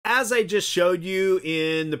As I just showed you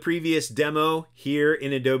in the previous demo here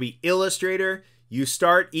in Adobe Illustrator, you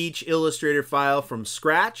start each Illustrator file from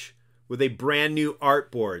scratch with a brand new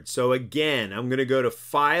artboard. So again, I'm going to go to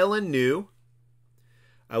File and New.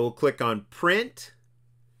 I will click on Print.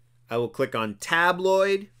 I will click on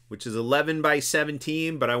Tabloid, which is 11 by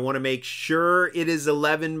 17, but I want to make sure it is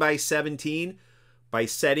 11 by 17 by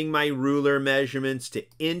setting my ruler measurements to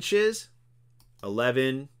inches.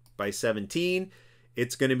 11 by 17.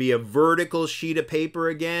 It's going to be a vertical sheet of paper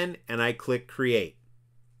again, and I click Create.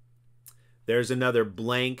 There's another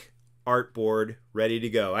blank artboard ready to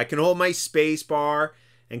go. I can hold my space bar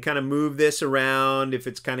and kind of move this around if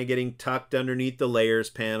it's kind of getting tucked underneath the layers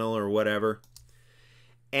panel or whatever.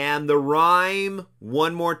 And the rhyme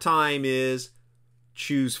one more time is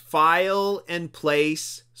choose File and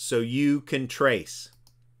Place so you can trace.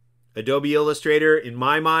 Adobe Illustrator, in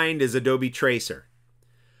my mind, is Adobe Tracer.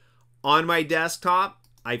 On my desktop,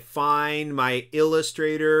 I find my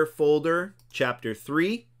Illustrator folder, Chapter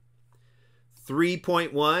 3,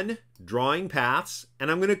 3.1, Drawing Paths, and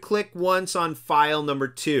I'm going to click once on file number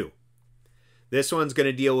 2. This one's going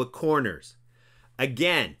to deal with corners.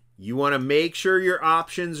 Again, you want to make sure your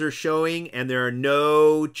options are showing and there are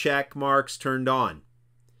no check marks turned on.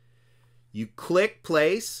 You click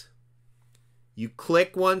Place, you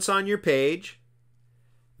click once on your page,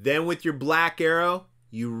 then with your black arrow,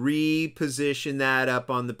 you reposition that up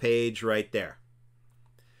on the page right there.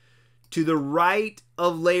 To the right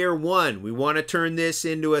of layer 1, we want to turn this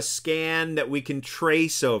into a scan that we can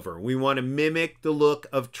trace over. We want to mimic the look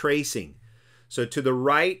of tracing. So to the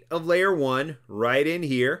right of layer 1, right in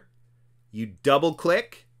here, you double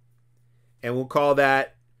click, and we'll call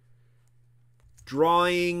that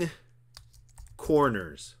Drawing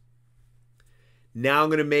Corners. Now I'm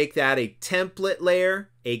going to make that a template layer,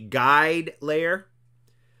 a guide layer.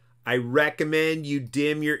 I recommend you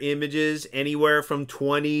dim your images anywhere from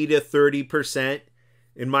 20 to 30%.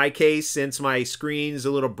 In my case, since my screen's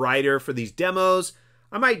a little brighter for these demos,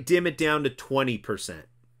 I might dim it down to 20%.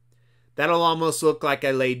 That'll almost look like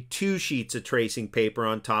I laid 2 sheets of tracing paper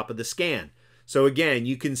on top of the scan. So again,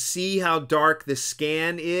 you can see how dark the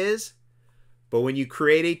scan is, but when you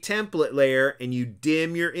create a template layer and you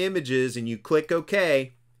dim your images and you click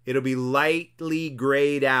OK, it'll be lightly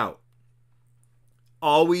grayed out.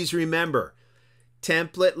 Always remember,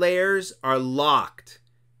 template layers are locked.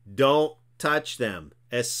 Don't touch them.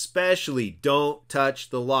 Especially don't touch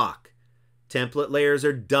the lock. Template layers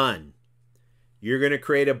are done. You're going to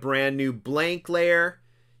create a brand new blank layer.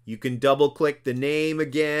 You can double click the name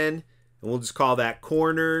again, and we'll just call that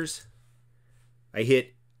Corners. I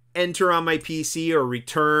hit Enter on my PC or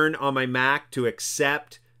Return on my Mac to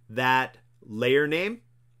accept that layer name.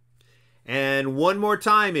 And one more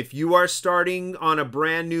time, if you are starting on a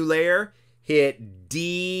brand new layer, hit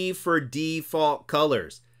D for default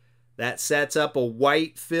colors. That sets up a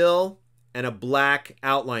white fill and a black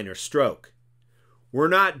outline or stroke. We're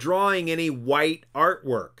not drawing any white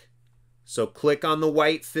artwork. So click on the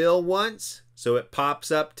white fill once so it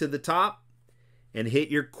pops up to the top and hit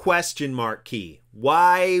your question mark key.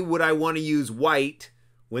 Why would I want to use white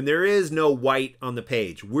when there is no white on the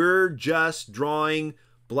page? We're just drawing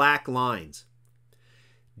black lines.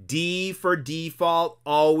 D for default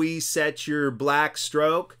always sets your black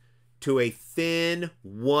stroke to a thin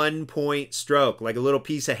 1-point stroke, like a little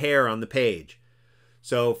piece of hair on the page.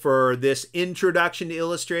 So for this introduction to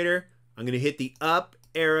Illustrator, I'm going to hit the up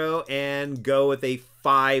arrow and go with a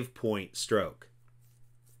 5-point stroke.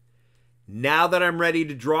 Now that I'm ready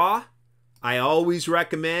to draw, I always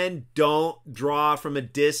recommend don't draw from a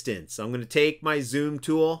distance. I'm going to take my zoom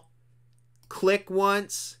tool, click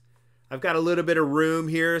once. I've got a little bit of room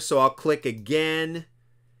here, so I'll click again.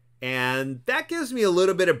 And that gives me a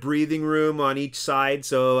little bit of breathing room on each side,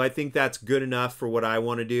 so I think that's good enough for what I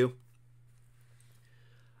want to do.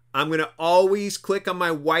 I'm going to always click on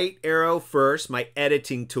my white arrow first, my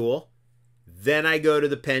editing tool. Then I go to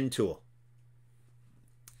the pen tool.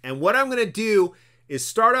 And what I'm going to do is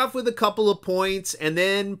start off with a couple of points and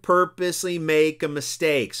then purposely make a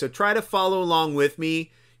mistake. So try to follow along with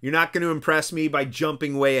me. You're not going to impress me by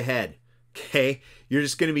jumping way ahead, okay? You're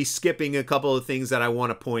just going to be skipping a couple of things that I want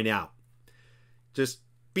to point out. Just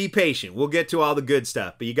be patient. We'll get to all the good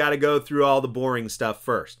stuff, but you got to go through all the boring stuff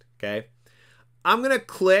first, okay? I'm going to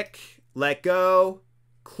click, let go,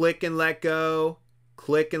 click and let go,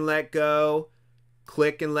 click and let go,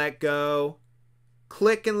 click and let go,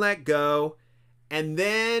 click and let go, and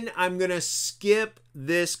then I'm going to skip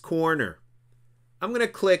this corner. I'm going to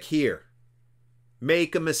click here.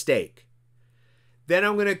 Make a mistake. Then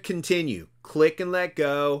I'm going to continue. Click and let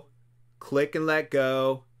go, click and let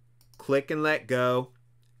go, click and let go,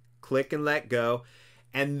 click and let go.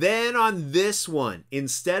 And then on this one,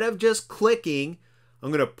 instead of just clicking,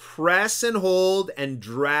 I'm going to press and hold and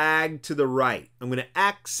drag to the right. I'm going to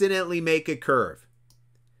accidentally make a curve.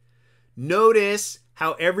 Notice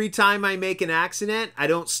how every time I make an accident, I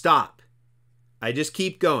don't stop. I just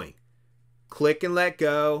keep going. Click and let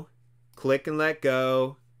go, click and let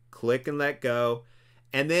go, click and let go.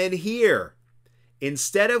 And then here,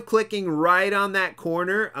 instead of clicking right on that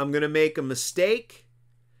corner, I'm going to make a mistake.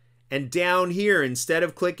 And down here, instead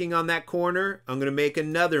of clicking on that corner, I'm going to make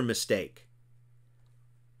another mistake.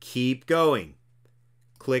 Keep going.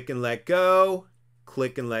 Click and let go,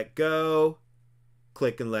 click and let go,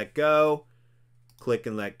 click and let go, click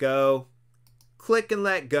and let go, click and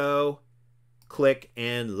let go, click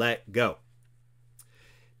and let go.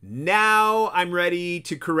 Now I'm ready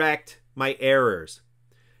to correct my errors.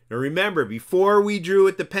 Now remember, before we drew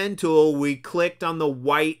with the pen tool, we clicked on the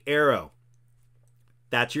white arrow.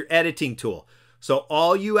 That's your editing tool. So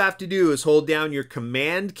all you have to do is hold down your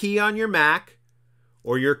Command key on your Mac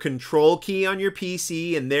or your Control key on your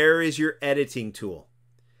PC, and there is your editing tool.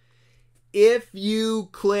 If you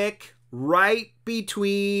click right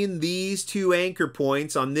between these two anchor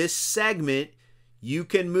points on this segment, you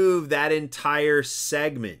can move that entire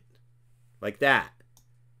segment like that.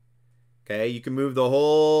 Okay, you can move the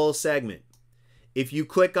whole segment. If you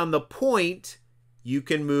click on the point, you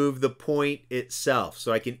can move the point itself.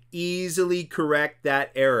 So I can easily correct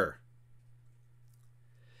that error.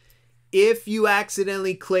 If you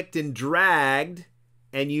accidentally clicked and dragged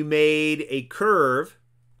and you made a curve,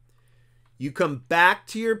 you come back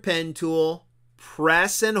to your pen tool,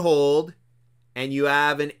 press and hold, and you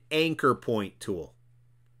have an anchor point tool.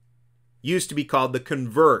 Used to be called the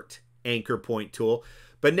convert anchor point tool,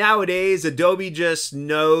 but nowadays Adobe just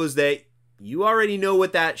knows that you already know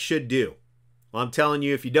what that should do. Well, I'm telling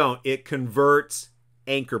you, if you don't, it converts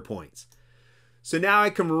anchor points. So now I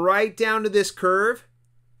come right down to this curve,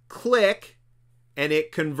 click, and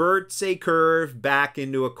it converts a curve back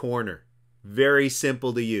into a corner. Very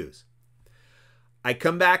simple to use. I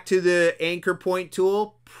come back to the anchor point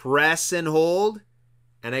tool, press and hold,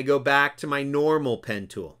 and I go back to my normal pen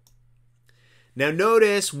tool. Now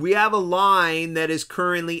notice we have a line that is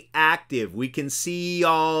currently active. We can see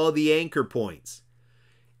all the anchor points.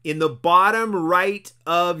 In the bottom right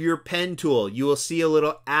of your pen tool, you will see a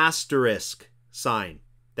little asterisk sign.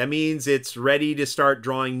 That means it's ready to start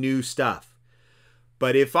drawing new stuff.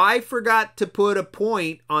 But if I forgot to put a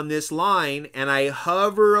point on this line and I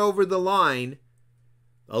hover over the line,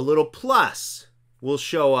 a little plus will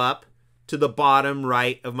show up to the bottom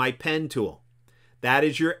right of my pen tool. That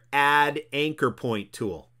is your Add Anchor Point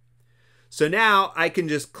tool. So now I can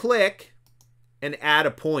just click and add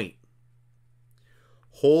a point.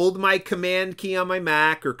 Hold my Command key on my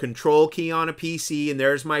Mac or Control key on a PC, and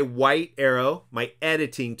there's my white arrow, my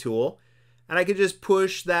editing tool, and I can just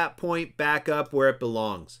push that point back up where it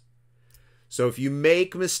belongs. So if you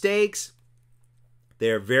make mistakes,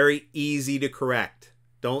 they're very easy to correct.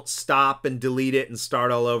 Don't stop and delete it and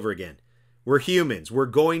start all over again. We're humans. We're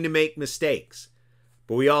going to make mistakes.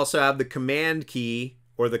 But we also have the Command key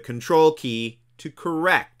or the Control key to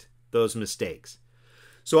correct those mistakes.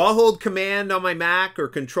 So I'll hold Command on my Mac or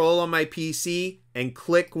Control on my PC and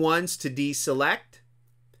click once to deselect.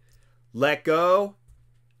 Let go.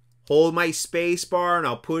 Hold my space bar and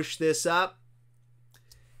I'll push this up.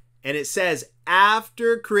 And it says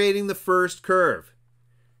after creating the first curve,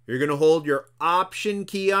 you're going to hold your Option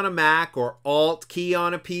key on a Mac or Alt key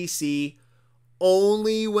on a PC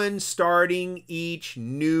only when starting each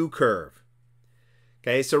new curve.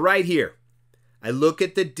 Okay, so right here, I look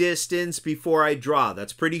at the distance before I draw.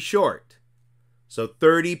 That's pretty short. So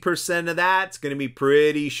 30% of that's going to be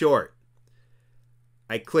pretty short.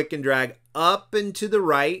 I click and drag up and to the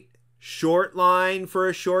right, short line for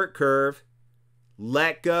a short curve,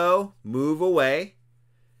 let go, move away.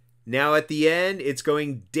 Now at the end, it's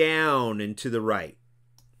going down and to the right,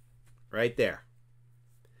 right there.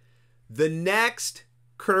 The next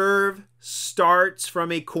curve starts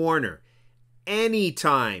from a corner.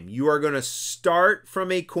 Anytime you are going to start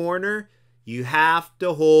from a corner, you have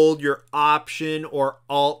to hold your Option or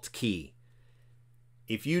Alt key.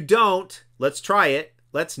 If you don't, let's try it.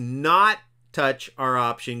 Let's not touch our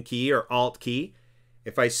Option key or Alt key.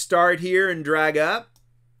 If I start here and drag up,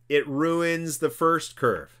 it ruins the first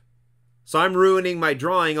curve. So I'm ruining my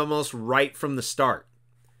drawing almost right from the start.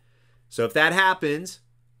 So if that happens,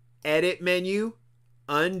 Edit menu,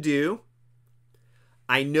 undo.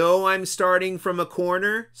 I know I'm starting from a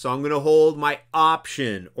corner, so I'm going to hold my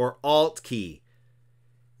Option or Alt key.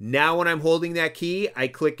 Now when I'm holding that key, I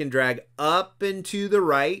click and drag up and to the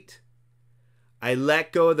right. I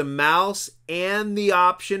let go of the mouse and the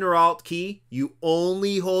Option or Alt key. You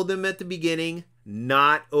only hold them at the beginning,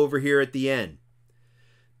 not over here at the end.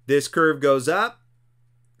 This curve goes up,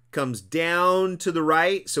 comes down to the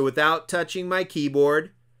right. So without touching my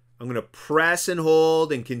keyboard, I'm going to press and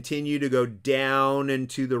hold and continue to go down and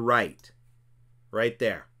to the right. Right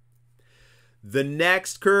there. The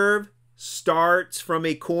next curve starts from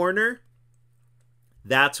a corner.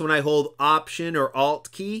 That's when I hold Option or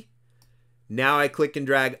Alt key. Now I click and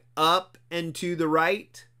drag up and to the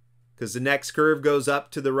right because the next curve goes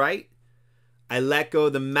up to the right. I let go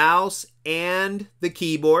of the mouse and the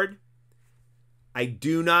keyboard. I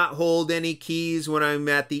do not hold any keys when I'm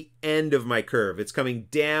at the end of my curve. It's coming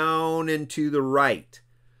down and to the right.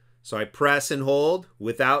 So I press and hold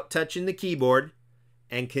without touching the keyboard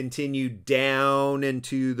and continue down and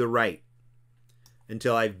to the right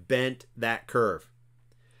until I've bent that curve.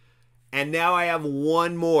 And now I have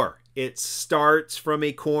one more. It starts from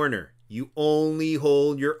a corner. You only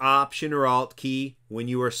hold your Option or Alt key when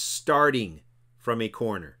you are starting from a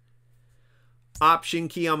corner. Option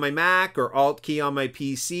key on my Mac or Alt key on my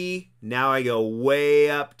PC. Now I go way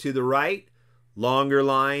up to the right. Longer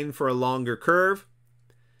line for a longer curve.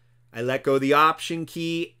 I let go of the Option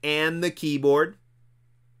key and the keyboard.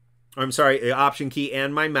 I'm sorry, the Option key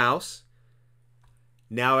and my mouse.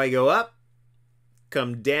 Now I go up,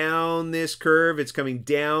 come down this curve. It's coming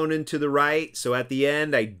down and to the right. So at the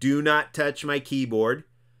end, I do not touch my keyboard.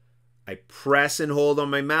 I press and hold on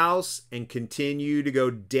my mouse and continue to go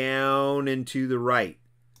down and to the right.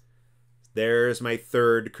 There's my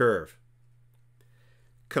third curve.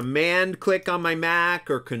 Command click on my Mac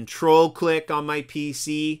or Control click on my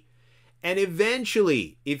PC. And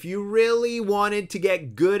eventually, if you really wanted to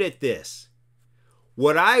get good at this,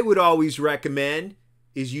 what I would always recommend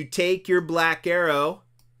is you take your black arrow,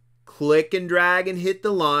 click and drag and hit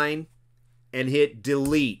the line, and hit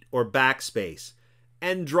delete or backspace,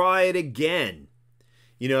 and draw it again.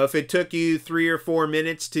 You know, if it took you 3 or 4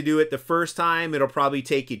 minutes to do it the first time, it'll probably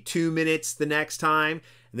take you 2 minutes the next time,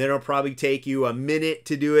 and then it'll probably take you a minute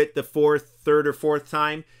to do it the third or fourth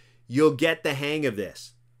time. You'll get the hang of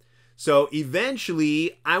this. So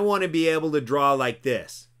eventually, I want to be able to draw like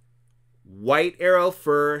this. White arrow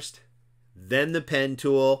first, then the pen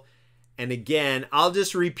tool, and again, I'll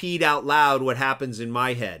just repeat out loud what happens in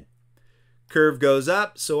my head. Curve goes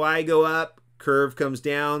up, so I go up. Curve comes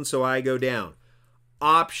down, so I go down.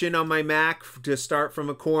 Option on my Mac to start from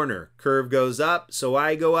a corner. Curve goes up, so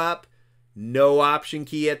I go up. No Option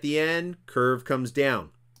key at the end. Curve comes down.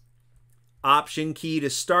 Option key to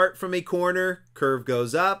start from a corner. Curve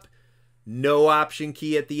goes up. No Option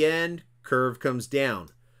key at the end. Curve comes down.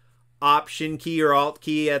 Option key or Alt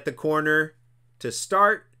key at the corner to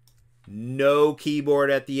start. No keyboard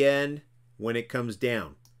at the end when it comes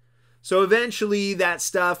down. So eventually that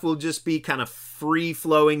stuff will just be kind of free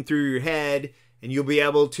flowing through your head, and you'll be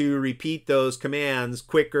able to repeat those commands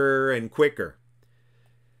quicker and quicker.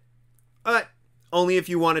 But only if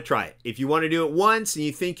you want to try it. If you want to do it once and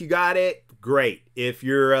you think you got it, great. If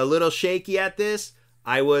you're a little shaky at this,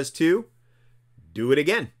 I was too, do it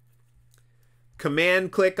again.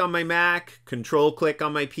 Command click on my Mac, Control click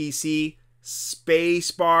on my PC, space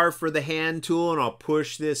bar for the hand tool, and I'll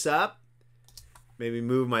push this up. Maybe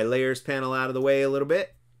move my layers panel out of the way a little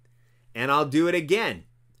bit. And I'll do it again.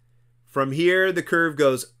 From here, the curve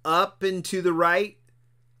goes up and to the right.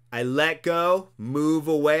 I let go, move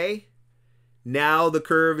away. Now the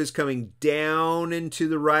curve is coming down and to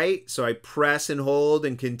the right. So I press and hold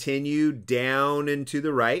and continue down and to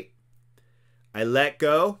the right. I let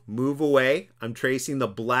go, move away. I'm tracing the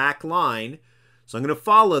black line. So I'm going to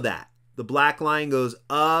follow that. The black line goes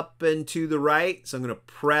up and to the right. So I'm going to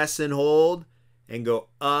press and hold and go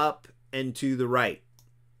up and to the right.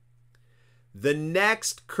 The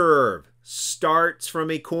next curve starts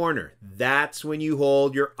from a corner. That's when you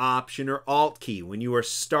hold your Option or Alt key, when you are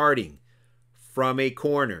starting from a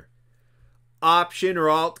corner. Option or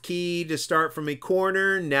Alt key to start from a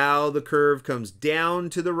corner. Now the curve comes down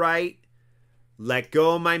to the right. Let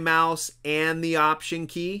go of my mouse and the Option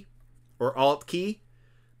key or Alt key.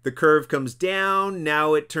 The curve comes down.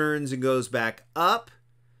 Now it turns and goes back up.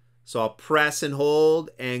 So I'll press and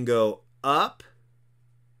hold and go up.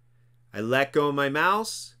 I let go of my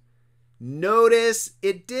mouse. Notice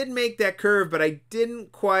it did make that curve, but I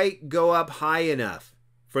didn't quite go up high enough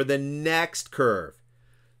for the next curve.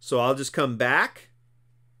 So I'll just come back,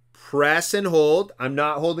 press and hold. I'm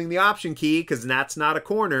not holding the Option key because that's not a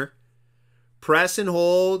corner. Press and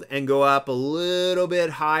hold and go up a little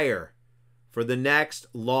bit higher for the next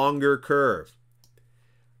longer curve.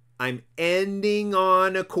 I'm ending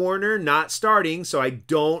on a corner, not starting, so I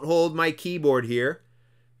don't hold my keyboard here.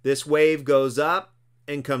 This wave goes up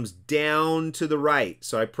and comes down to the right.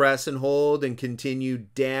 So I press and hold and continue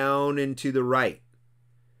down and to the right.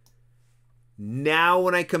 Now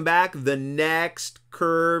when I come back, the next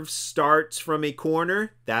curve starts from a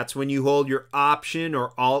corner. That's when you hold your Option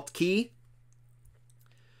or Alt key.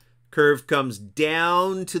 Curve comes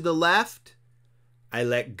down to the left. I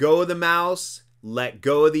let go of the mouse, let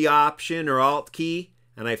go of the Option or Alt key,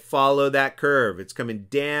 and I follow that curve. It's coming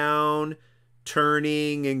down,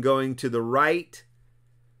 turning, and going to the right.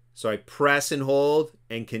 So I press and hold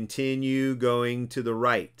and continue going to the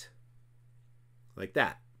right. Like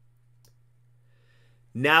that.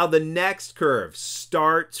 Now the next curve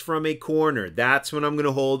starts from a corner. That's when I'm going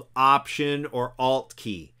to hold Option or Alt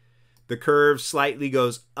key. The curve slightly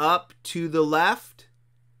goes up to the left.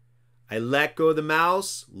 I let go of the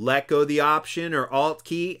mouse, let go of the Option or Alt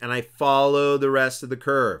key, and I follow the rest of the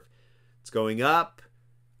curve. It's going up,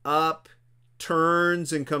 up,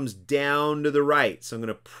 turns, and comes down to the right. So I'm going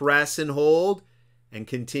to press and hold and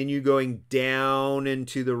continue going down and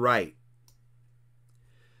to the right.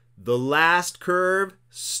 The last curve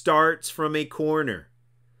starts from a corner.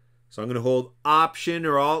 So I'm going to hold Option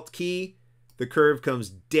or Alt key. The curve comes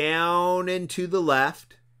down and to the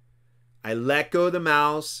left. I let go of the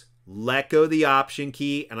mouse, let go of the Option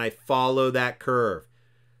key, and I follow that curve.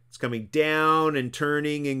 It's coming down and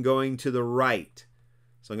turning and going to the right.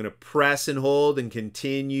 So I'm going to press and hold and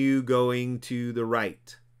continue going to the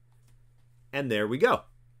right. And there we go.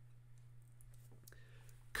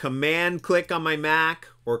 Command click on my Mac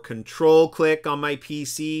or Control click on my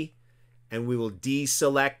PC, and we will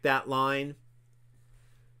deselect that line.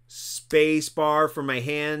 Space bar for my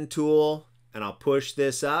hand tool, and I'll push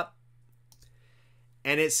this up.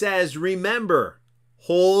 And it says, remember,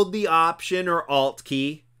 hold the Option or Alt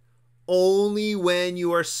key only when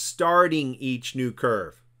you are starting each new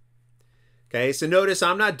curve. Okay, so notice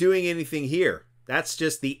I'm not doing anything here. That's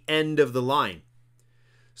just the end of the line.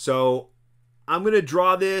 So I'm going to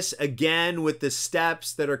draw this again with the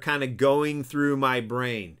steps that are kind of going through my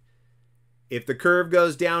brain. If the curve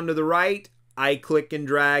goes down to the right, I click and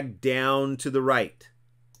drag down to the right.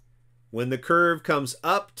 When the curve comes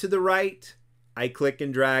up to the right, I click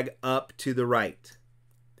and drag up to the right.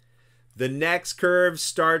 The next curve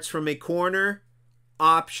starts from a corner,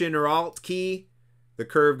 Option or Alt key. The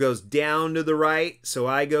curve goes down to the right, so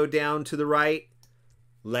I go down to the right.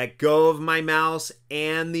 Let go of my mouse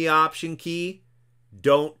and the Option key.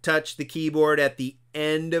 Don't touch the keyboard at the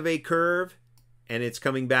end of a curve, and it's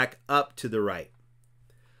coming back up to the right.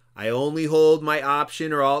 I only hold my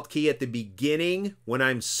Option or Alt key at the beginning when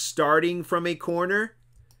I'm starting from a corner.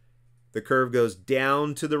 The curve goes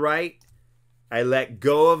down to the right. I let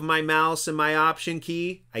go of my mouse and my Option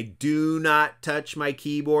key. I do not touch my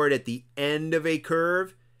keyboard at the end of a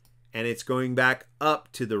curve, and it's going back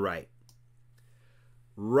up to the right.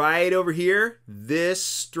 Right over here, this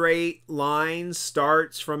straight line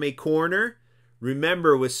starts from a corner.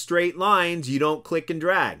 Remember, with straight lines, you don't click and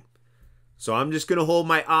drag. So I'm just going to hold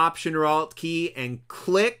my Option or Alt key and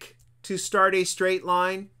click to start a straight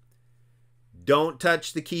line. Don't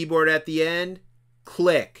touch the keyboard at the end.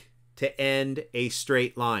 Click to end a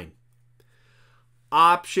straight line.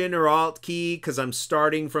 Option or Alt key because I'm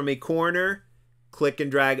starting from a corner. Click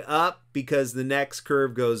and drag up because the next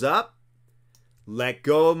curve goes up. Let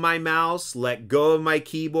go of my mouse. Let go of my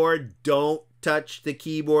keyboard. Don't touch the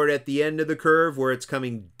keyboard at the end of the curve where it's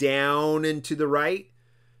coming down and to the right.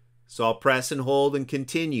 So I'll press and hold and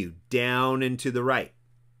continue down and to the right.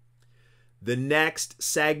 The next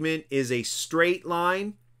segment is a straight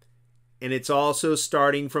line, and it's also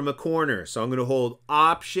starting from a corner. So I'm going to hold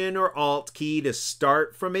Option or Alt key to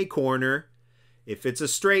start from a corner. If it's a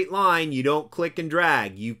straight line, you don't click and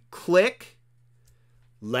drag. You click,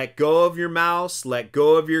 let go of your mouse, let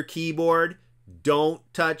go of your keyboard. Don't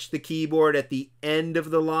touch the keyboard at the end of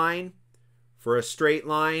the line. For a straight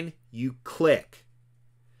line, you click.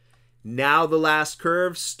 Now the last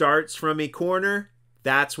curve starts from a corner.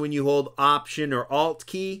 That's when you hold Option or Alt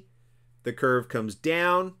key. The curve comes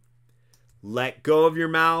down. Let go of your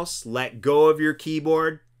mouse. Let go of your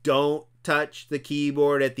keyboard. Don't touch the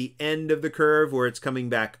keyboard at the end of the curve where it's coming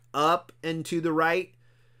back up and to the right.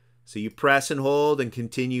 So you press and hold and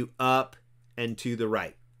continue up and to the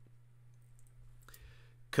right.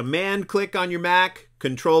 Command click on your Mac,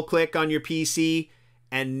 Control click on your PC,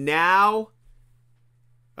 and now,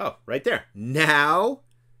 oh, right there. Now,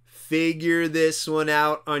 figure this one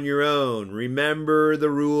out on your own. Remember the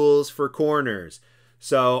rules for corners.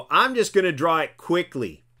 So I'm just going to draw it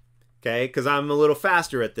quickly, okay, because I'm a little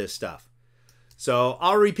faster at this stuff. So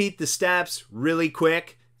I'll repeat the steps really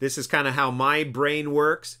quick. This is kind of how my brain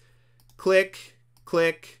works. Click,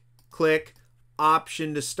 click, click.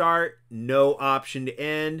 Option to start, no option to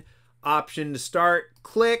end. Option to start,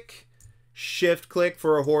 click. Shift click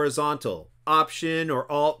for a horizontal. Option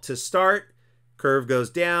or Alt to start, curve goes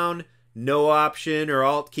down. No option or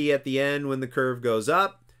Alt key at the end when the curve goes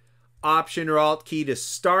up. Option or Alt key to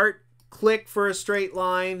start, click for a straight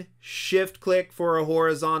line. Shift click for a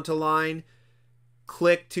horizontal line.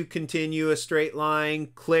 Click to continue a straight line.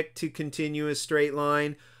 Click to continue a straight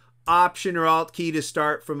line. Option or Alt key to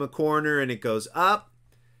start from a corner and it goes up.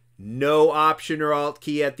 No option or Alt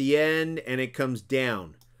key at the end and it comes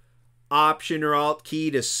down. Option or Alt key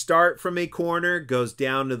to start from a corner goes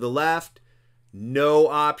down to the left. No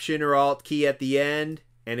option or Alt key at the end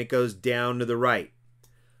and it goes down to the right.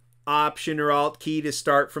 Option or Alt key to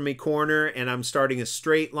start from a corner and I'm starting a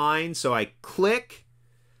straight line, so I click,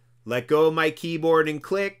 let go of my keyboard and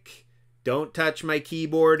click, don't touch my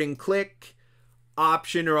keyboard and click.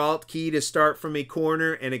 Option or Alt key to start from a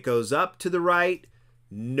corner and it goes up to the right.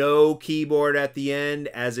 No keyboard at the end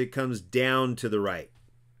as it comes down to the right.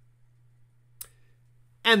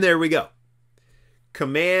 And there we go.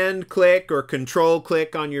 Command click or control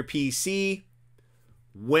click on your PC.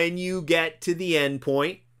 When you get to the end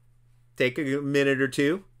point, take a minute or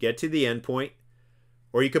two, get to the end point,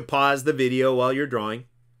 or you could pause the video while you're drawing.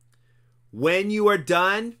 When you are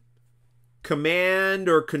done, Command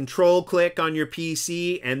or control click on your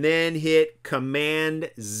PC and then hit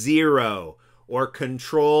Command 0 or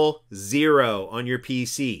Control 0 on your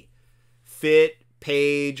PC. Fit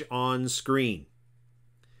page on screen.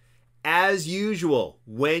 As usual,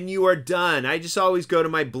 when you are done, I just always go to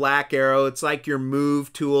my black arrow. It's like your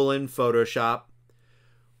move tool in Photoshop.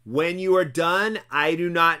 When you are done, I do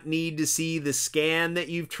not need to see the scan that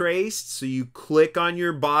you've traced, so you click on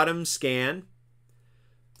your bottom scan,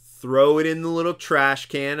 throw it in the little trash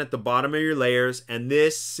can at the bottom of your layers, and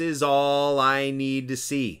this is all I need to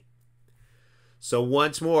see. So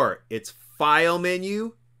once more, it's File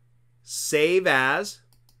menu, Save As.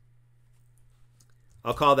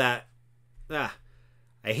 I'll call that, I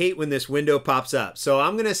hate when this window pops up. So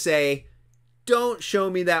I'm going to say, don't show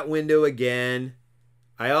me that window again.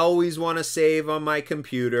 I always want to save on my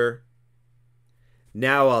computer.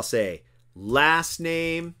 Now I'll say, last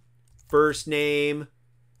name, first name,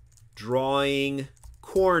 drawing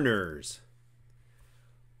corners.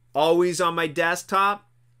 Always on my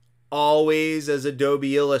desktop, always as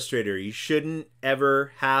Adobe Illustrator. You shouldn't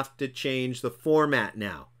ever have to change the format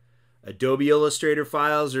now. Adobe Illustrator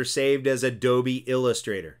files are saved as Adobe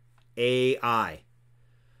Illustrator, AI.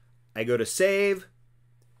 I go to save.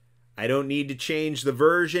 I don't need to change the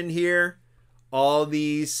version here. All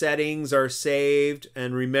these settings are saved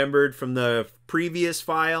and remembered from the previous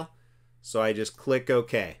file. So I just click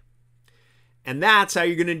OK. And that's how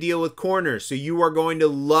you're going to deal with corners. So you are going to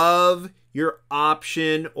love your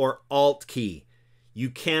Option or Alt key. You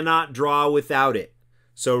cannot draw without it.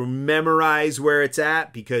 So memorize where it's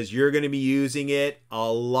at because you're going to be using it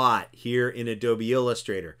a lot here in Adobe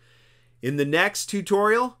Illustrator. In the next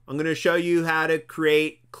tutorial, I'm going to show you how to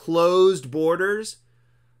create closed borders,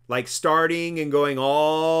 like starting and going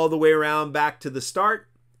all the way around back to the start.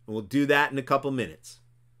 And we'll do that in a couple minutes.